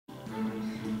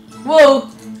Whoa.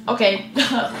 Okay.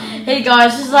 Hey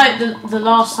guys, this is like the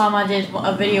last time I did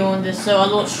a video on this, so I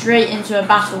launched straight into a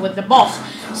battle with the boss,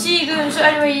 Seagoon. So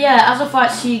anyway, yeah, as I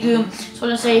fight Seagoon, just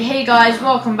want to say, hey guys,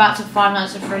 welcome back to Five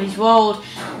Nights at Freddy's World.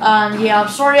 And yeah, I'm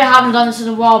sorry I haven't done this in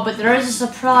a while, but there is a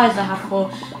surprise I have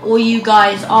for all you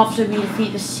guys after we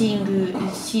defeat the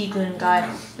Seagoon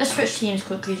guy. Let's switch teams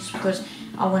quickly just because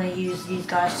I want to use these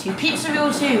guys too. Pizza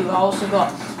Wheel too. I also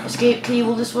got escape key.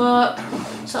 Will this work?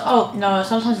 So, oh no,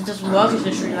 sometimes it doesn't work. It's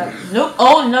literally like, nope.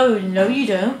 Oh no, no you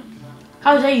don't.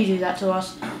 How dare you do that to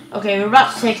us? Okay, we're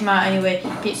about to take him out anyway.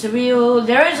 Pizza Wheel.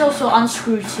 There is also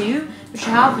unscrew too, which I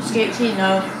have. Escape key.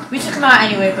 No, we took him out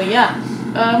anyway. But yeah,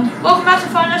 welcome back to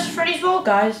Five Nights at Freddy's World,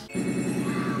 guys.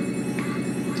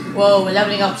 Whoa, we're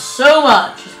leveling up so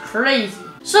much. It's crazy.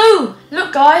 So,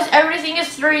 look guys, everything is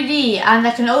 3D, and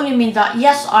that can only mean that,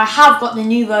 yes, I have got the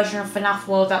new version of FNAF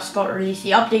World that's got released, the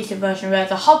updated version where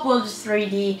the hub world is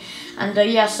 3D, and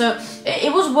yeah, so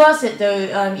it was worth it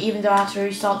though, even though I had to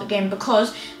restart the game,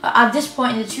 because at this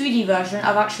point in the 2D version,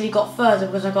 I've actually got further,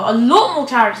 because I got a lot more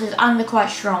characters, and they're quite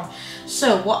strong.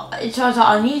 So, what it turns out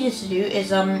I needed to do is,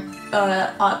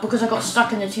 because I got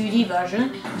stuck in the 2D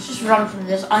version, let's just run from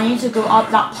this, I need to go up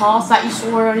that path that you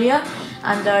saw earlier.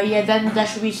 And yeah, then there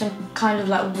should be some kind of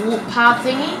like warp path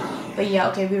thingy. But yeah,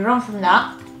 okay, we run from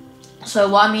that. So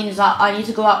what I mean is that I need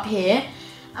to go up here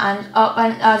and up,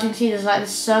 and as you can see, there's like this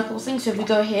circle thing. So if we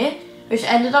go here, which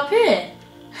ended up here.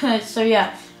 So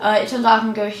yeah, it turns out I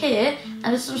can go here, and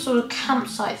there's some sort of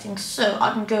campsite thing. So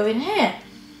I can go in here,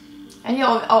 and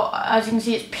yeah, as you can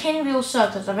see, it's Pinwheel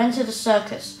Circus. I've entered the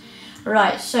circus.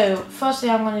 Right, so firstly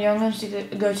I'm going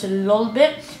to go to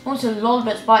Lolbit. I want to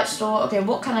Lolbit's Bite Store. Okay,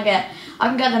 what can I get? I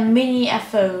can get the mini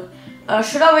FO.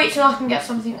 Should I wait till I can get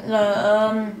something?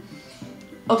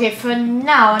 Okay, for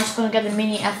now I'm just going to get the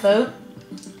mini FO,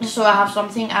 just so I have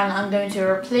something, and I'm going to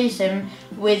replace him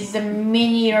with the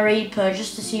mini Reaper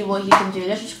just to see what he can do.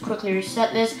 Let's just quickly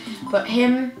reset this. But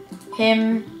him,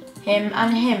 and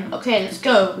him. Okay, let's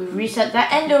go. We reset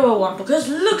that Ender one because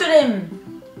look at him.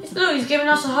 Look, he's giving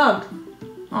us a hug.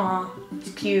 Aw,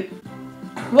 it's cute.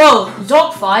 Whoa,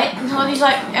 dogfight? Oh, these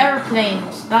like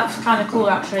aeroplanes. That's kind of cool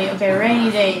actually. Okay,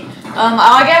 rainy day.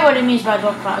 I get what it means by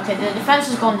dogfight. Okay, the defense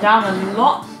has gone down a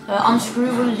lot.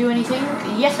 Unscrew, will it do anything?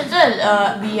 Yes, it did.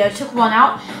 We took one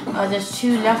out. There's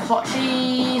two left. Hot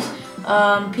cheese.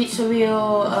 Pizza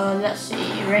Wheel. Let's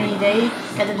see. Rainy day.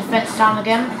 Get the defense down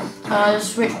again.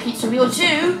 Switch Pizza Wheel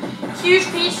 2. Huge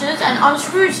pizzas and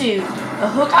unscrew 2. A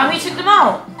hook, and we took them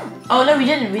out. Oh no, we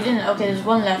didn't. Okay, there's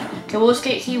one left. Okay, will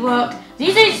escape key work?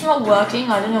 These days it's not working.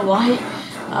 I don't know why.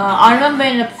 I remember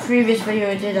in the previous video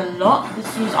it did a lot.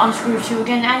 Let's use unscrew 2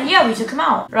 again, and yeah, we took them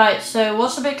out. Right, so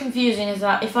what's a bit confusing is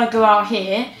that if I go out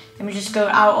here, then we just go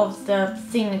out of the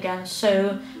thing again.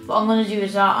 So what I'm gonna do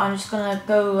is that I'm just gonna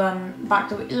go back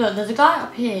to. Look, there's a guy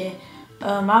up here.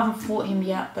 I haven't fought him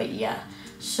yet, but yeah.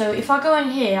 So if I go in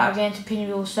here, I get into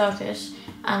Pinwheel Circus,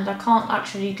 and I can't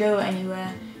actually go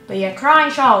anywhere. But yeah,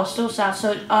 crying child, still sad.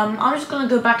 So I'm just gonna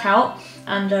go back out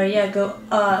and yeah, go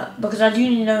because I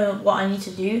do know what I need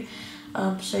to do.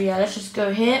 So yeah, let's just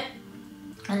go here,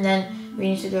 and then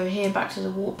we need to go here back to the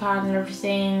warp pad and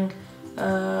everything.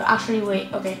 Actually,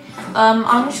 wait. Okay.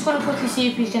 I'm just gonna quickly see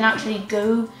if we can actually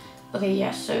go. Okay,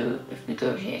 yeah. So if we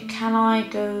go here, can I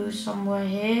go somewhere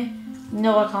here?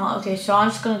 No, I can't. Okay, so I'm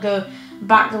just gonna go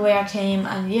back the way I came,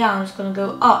 and yeah, I'm just gonna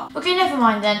go up. Okay, never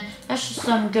mind then. Let's just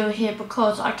go here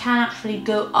because I can actually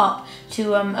go up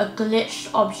to a glitched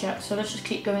object. So let's just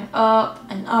keep going up,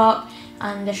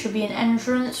 and there should be an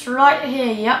entrance right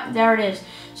here. Yep, there it is.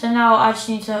 So now I just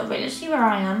need to wait. Let's see where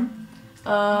I am.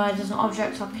 There's an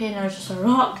object up here. No, it's just a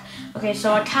rock. Okay,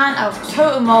 so I can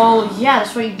totem mole. Yeah,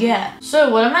 that's what you get.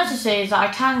 So what I meant to say is that I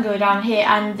can go down here,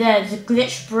 and there's a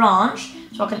glitched branch,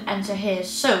 so I can enter here.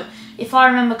 So if I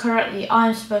remember correctly,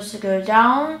 I'm supposed to go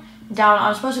down.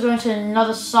 I'm supposed to go into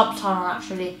another sub-tunnel,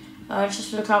 actually.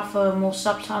 Just look out for more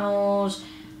sub-tunnels.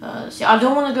 See, I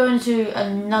don't want to go into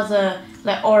another,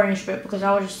 like, orange bit, because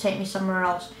that would just take me somewhere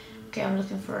else. Okay, I'm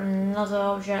looking for another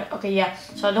object. Okay, yeah.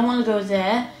 So I don't want to go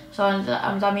there. So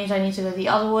that means I need to go the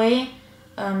other way.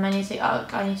 I need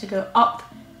to go up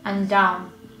and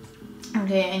down.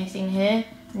 Okay, anything here?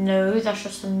 No, that's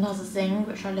just another thing,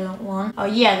 which I don't want. Oh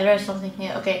yeah, there is something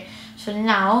here. Okay, so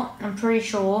now I'm pretty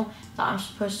sure that I'm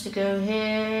supposed to go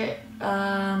here.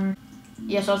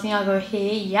 Yeah, so I think I'll go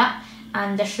here, yeah.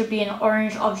 And there should be an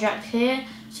orange object here.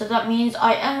 So that means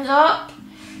I end up...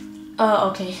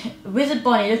 okay, Wizard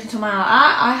Bonnie, look into my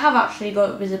eye. I have actually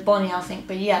got Wizard Bonnie, I think,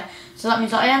 but yeah. So that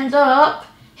means I end up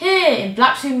here in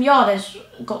Blacktomb Yard. It's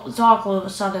got dark all of a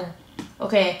sudden.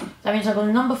 Okay, that means I got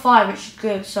number 5, which is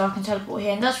good, so I can teleport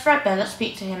here. And that's Fredbear, let's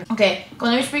speak to him. Okay, go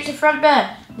on, let me speak to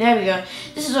Fredbear. There we go.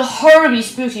 This is a horribly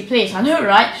spooky place, I know,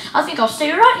 right? I think I'll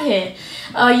stay right here.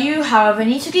 You, however,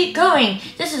 need to keep going.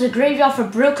 This is a graveyard for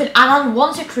broken and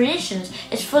unwanted creations.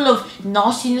 It's full of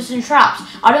nastiness and traps.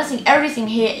 I don't think everything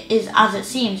here is as it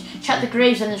seems. Check the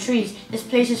graves and the trees. This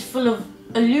place is full of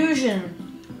illusion.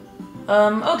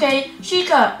 Okay,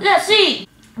 Chica, let's see.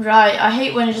 Right, I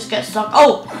hate when it just gets stuck.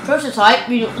 Oh, prototype.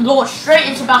 We launch straight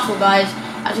into battle, guys.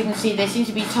 As you can see, they seem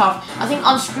to be tough. I think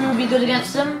Unscrew would be good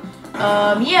against them.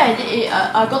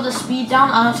 Yeah, I got the speed down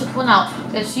and I took one out.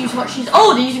 Let's use hot cheese.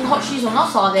 Oh, they're using hot cheese on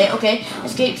us, are they? Okay,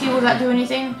 escape key, will that do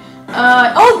anything?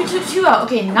 Oh, we took 2 out.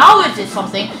 Okay, now it did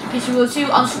something. Pizza Wheel 2,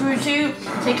 Unscrew 2,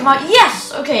 take them out.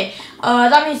 Yes! Okay,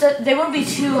 that means that they won't be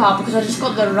too hard because I just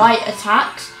got the right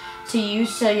attacks to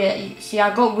use. So yeah, see,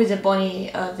 I got Wizard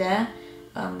Bonnie there.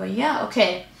 But yeah,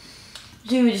 okay.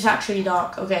 Dude, it's actually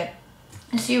dark. Okay,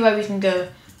 let's see where we can go.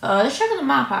 Let's check on the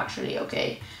map actually.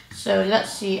 Okay, so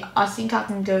let's see. I think I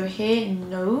can go here.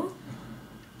 No.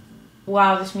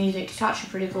 Wow, this music is actually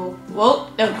pretty cool. Whoa,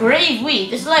 the grave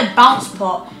weed. This is like a bounce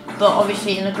pot, but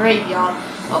obviously in a graveyard.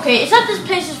 Okay, it's like this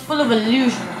place is full of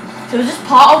illusion. So is this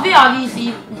part of it? Are these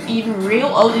even real?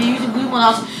 Oh, they're using gloom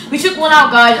on us. We took one out,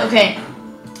 guys. Okay.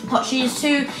 Hot cheese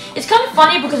 2. It's kind of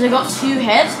funny because they got 2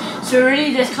 heads, so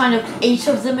really there's kind of 8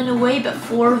 of them in a way, but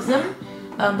 4 of them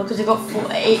because they got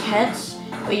 8 heads.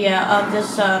 But yeah,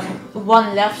 there's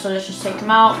 1 left, so let's just take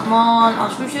them out. Come on,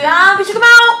 Unscrew 2, and we took them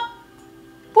out.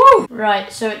 Woo!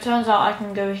 Right, so it turns out I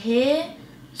can go here.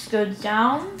 Let's go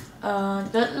down.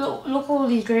 Look all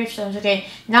these gravestones. Okay,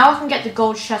 now I can get the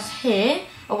gold chest here.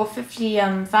 I've got 50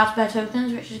 Fazbear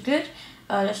tokens, which is good.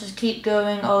 Let's just keep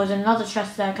going. Oh, there's another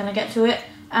chest there. Can I get to it?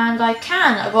 And I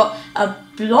can. I got a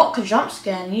block jump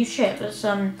scare, new ship. Let's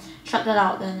check that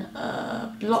out then.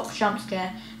 Block jump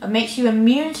scare. It makes you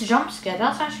immune to jump scare.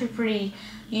 That's actually pretty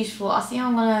useful. I think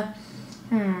I'm gonna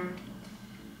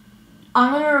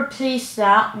I'm gonna replace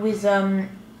that with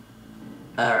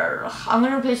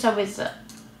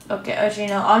okay, actually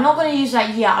no, I'm not gonna use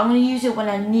that yet. I'm gonna use it when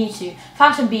I need to.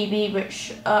 Phantom BB,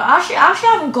 which actually I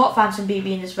haven't got Phantom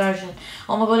BB in this version.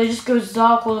 Oh my god, it just goes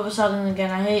dark all of a sudden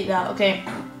again. I hate that. Okay,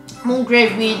 more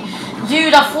grave weed.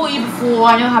 Dude, I fought you before.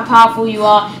 I know how powerful you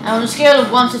are. And on a scale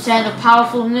of 1 to 10 of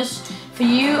powerfulness, for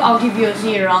you, I'll give you a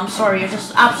 0. I'm sorry, you're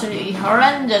just absolutely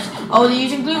horrendous. Oh, they're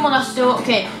using gloom on us still.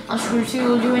 Okay, Unscrew 2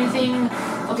 will do anything.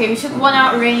 Okay, we took 1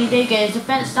 out, Rainy Day, get his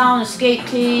defense down, escape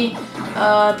key.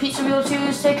 Pizza Wheel 2,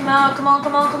 let's take him out. Come on,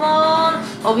 come on, come on.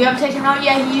 Oh, we haven't taken him out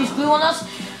yet. He used glue on us.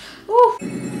 Woo.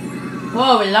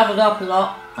 Whoa, we leveled up a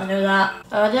lot. I know that.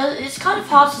 It's kind of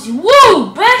hard to see.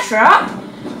 Whoa, bear trap.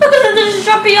 Look at them, they're just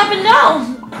jumping up and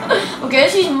down. Okay,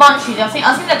 let's use munchies. I think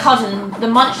they're cousin. The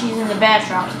munchies and the bear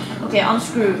traps. Okay,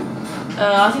 unscrew.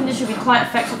 I think this should be quite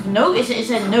effective. Nope, it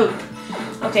said nope.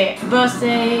 Okay,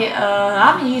 birthday.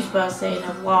 I haven't used birthday in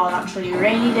a while actually.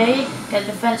 Rainy day. Get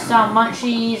defense down.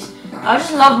 Munchies. I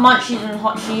just love munchies and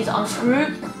hot cheese.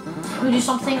 Unscrew. We do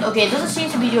something. Okay, it doesn't seem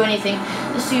to be doing anything.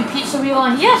 Let's do pizza wheel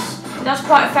and yes, that's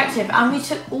quite effective. And we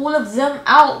took all of them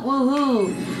out.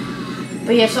 Woohoo!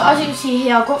 But yeah, so as you can see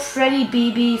here, I've got Freddy,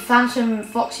 BB, Phantom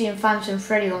Foxy, and Phantom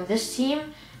Freddy on this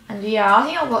team. And yeah, I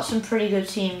think I've got some pretty good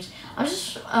teams. I'm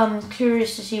just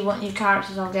curious to see what new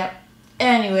characters I'll get.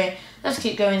 Anyway, let's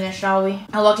keep going then, shall we?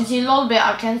 Oh, I can see a little bit.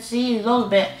 I can see a little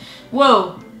bit.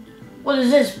 Whoa! What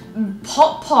is this?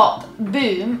 Pop, pop,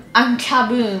 boom, and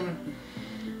kaboom.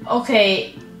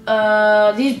 Okay,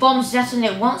 these bombs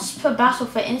detonate once per battle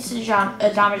for instant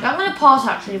damage. I'm gonna pass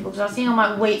actually because I think I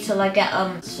might wait till I get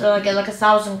like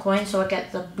 1,000 coins, so I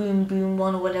get the boom boom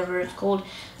one or whatever it's called.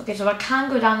 Okay, so I can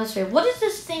go down this way. What is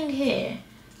this thing here?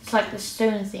 It's like the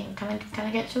stone thing. Can I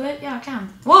get to it? Yeah, I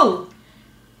can. Whoa!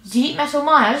 Deep metal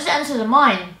mine. I just entered the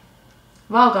mine.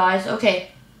 Wow, guys. Okay.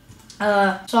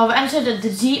 So I've entered the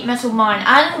deep metal mine,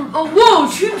 and whoa,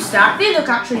 tomb stack. They look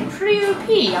actually pretty OP,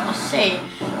 I must say.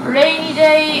 Rainy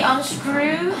day,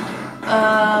 unscrew,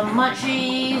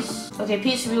 munchies. Okay,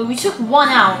 pizza wheel. We took 1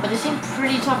 out, but they seem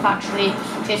pretty tough actually.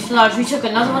 Okay, sludge. We took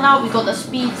another 1 out. We got the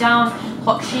speed down.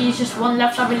 Hot cheese, just 1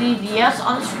 left, I believe. Yes,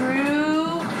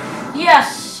 unscrew.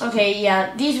 Yes. Okay,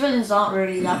 yeah. These villains aren't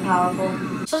really that powerful.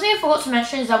 Something I forgot to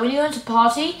mention is that when you go into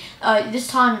party, this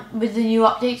time with the new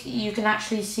update, you can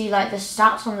actually see like the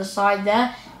stats on the side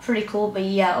there. Pretty cool, but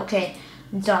yeah, okay,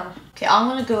 done. Okay, I'm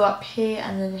gonna go up here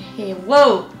and then here.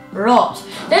 Whoa, rot.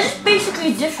 There's just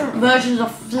basically different versions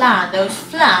of flan. There was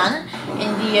flan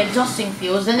in the dusting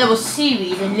fields, then there was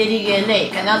seaweed in Lydia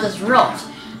Lake, and now there's rot.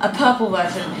 a purple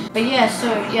version. But yeah, so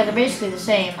yeah, they're basically the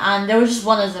same, and there was just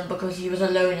one of them because he was a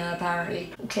loner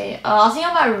apparently. Okay, I think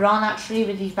I might run actually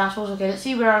with these battles. Okay, let's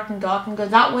see where I can go. I can go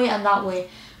that way and that way.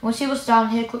 We'll see what's down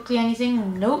here quickly.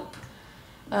 Anything? Nope.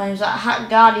 There's that Hat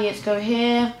Gardy. Let's go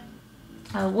here.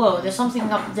 Whoa, there's something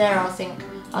up there. I think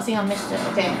I missed it.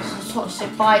 Okay, so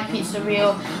toxic bite, pizza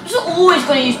reel. I'm just always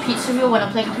going to use pizza reel when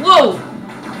I'm playing. Whoa!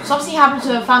 Something happened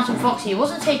to Phantom Foxy. He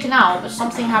wasn't taken out, but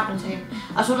something happened to him.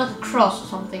 I saw like a cross or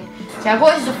something. Okay, I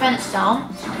got his defense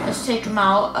down. Let's take him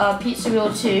out. Pizza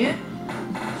reel 2.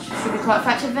 Should be quite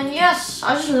effective. And yes,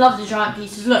 I just love the giant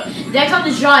pieces. Look, there come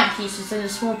the giant pieces and the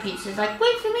small pieces. Like,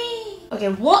 wait for me. Okay,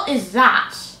 what is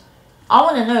that? I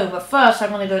want to know, but first I'm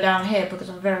going to go down here because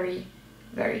I'm very,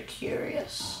 very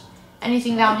curious.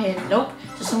 Anything down here? Nope.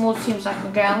 Just some more teams I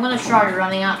can get. I'm going to try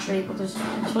running actually because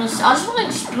I just want to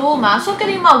explore, man. Stop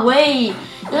getting in my way.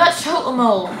 You're like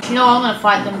Totemal. You know, I'm going to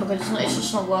fight them because it's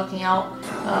just not working out.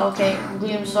 Okay,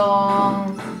 Gloom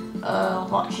Song.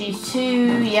 Hot Cheese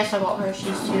 2. Yes, I got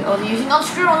Hershey's 2. Oh, they're using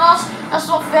Unscrew on us? That's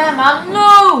not fair, man.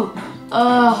 No!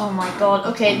 Oh my god.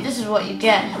 Okay, this is what you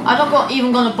get. I'm not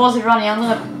even going to bother running. I'm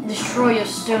going to destroy your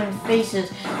stone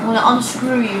faces. I'm going to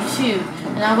unscrew you too.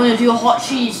 And I'm going to do a Hot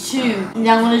Cheese 2. And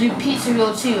then I'm going to do Pizza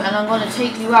Reel 2. And I'm going to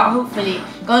take you out, hopefully.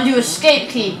 I'm going to do Escape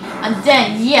Key. And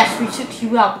then, yes, we took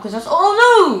you out because that's... Oh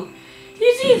no! Did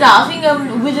you see that? I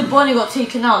think Wizard Bonnie got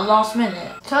taken out last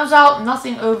minute. Turns out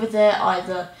nothing over there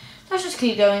either. Let's just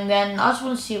keep going then. I just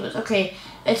want to see what's... Okay,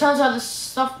 it turns out the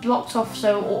stuff blocked off,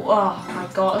 so... Oh my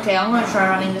god. Okay, I'm going to try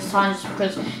running this time just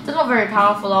because they're not very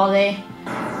powerful, are they?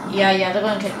 Yeah, they're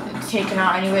going to get taken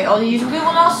out anyway. Oh, they're using glue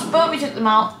on us, but we took them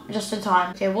out just in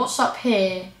time. Okay, what's up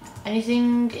here?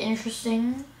 Anything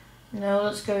interesting? No,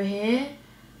 let's go here.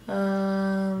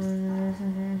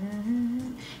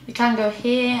 We can go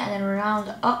here and then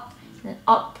round up and then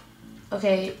up.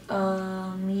 Okay,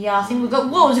 yeah, I think we got...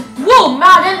 Whoa,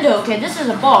 Mad Endo! Okay, this is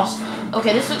a boss.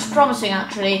 Okay, this looks promising,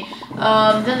 actually.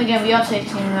 Then again, we are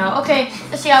taking him out. Okay,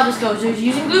 let's see how this goes. He's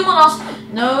using gloom on us.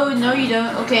 No, you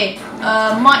don't. Okay,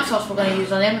 Mike Sauce we're going to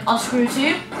use on him. Unscrew 2.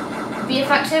 Be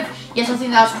effective. Yes, I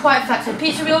think that was quite effective.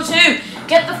 Pizza Reel 2.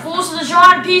 Get the force of the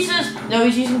giant pieces. No,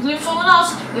 he's using gloom on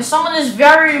us. Because someone is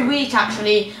very weak,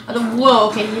 actually. Whoa,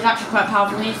 okay, he's actually quite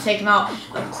powerful. We need to take him out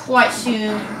quite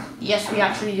soon. Yes, we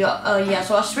actually do. Yeah,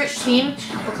 so I switched team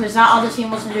because that other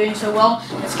team wasn't doing so well.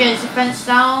 Let's get his defense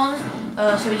down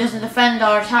so he doesn't defend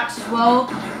our attacks as well.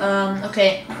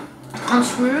 Okay,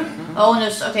 unscrew. Oh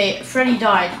no, okay, Freddy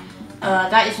died.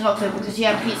 That is not good because he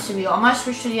had Pizza Reel. I might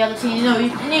switch to the other team. No,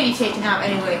 he's nearly taken out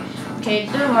anyway. Okay,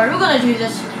 don't worry, we're going to do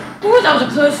this. Ooh, that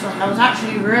was a close one. That was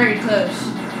actually very close.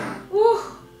 Woo.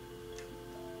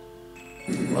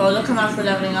 Well, look how much we're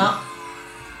leveling up.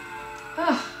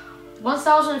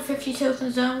 1050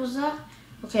 token zone was that?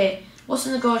 Okay, what's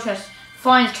in the gold chest?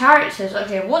 Find characters.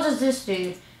 Okay, what does this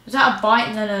do? Is that a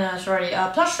bite? No, sorry.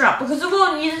 Plush trap, because the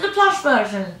one uses the plush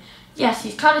version. Yes,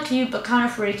 he's kind of cute, but kind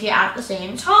of freaky at the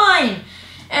same time.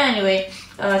 Anyway,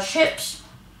 chips.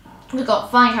 We got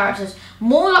find characters.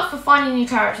 More luck for finding new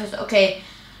characters. Okay,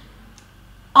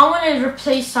 I'm going to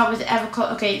replace that with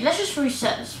Evercott. Okay, let's just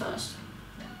reset this first.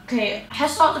 Okay, head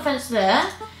start defense there.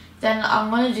 Then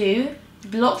I'm going to do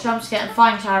block jump scare and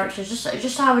find characters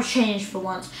just to have a change for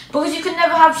once, because you can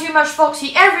never have too much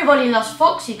Foxy. Everybody loves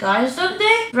Foxy, guys, don't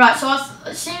they? Right, so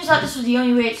it seems like this was the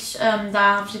only way that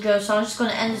I have to go, so I'm just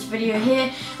going to end this video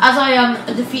here as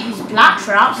I defeat these black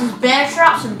traps. There's bear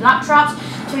traps and black traps.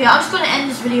 So yeah, I'm just going to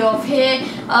end this video off here.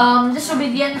 This will be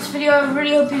the end of this video. I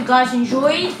really hope you guys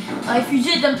enjoyed. If you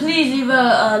did, then please leave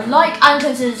a like and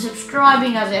consider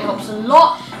subscribing, as it helps a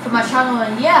lot for my channel.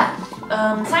 And yeah,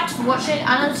 thanks for watching,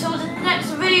 and until the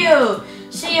next video.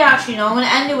 See ya. Actually, no, I'm going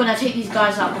to end it when I take these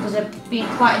guys out because they're being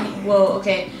quite... Whoa,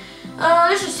 okay.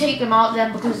 Let's just take them out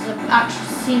then because they actually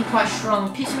seem quite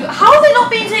strong. How are they not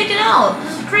being taken out?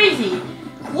 This is crazy.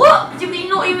 What? Did we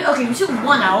not even... Okay, we took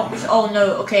one out. Which, oh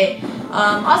no, okay.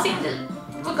 I think that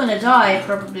we're going to die,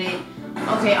 probably.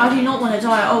 Okay, I do not want to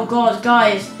die. Oh god,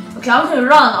 guys. Okay, I'm going to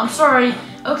run. I'm sorry.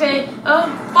 Okay,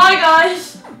 bye guys.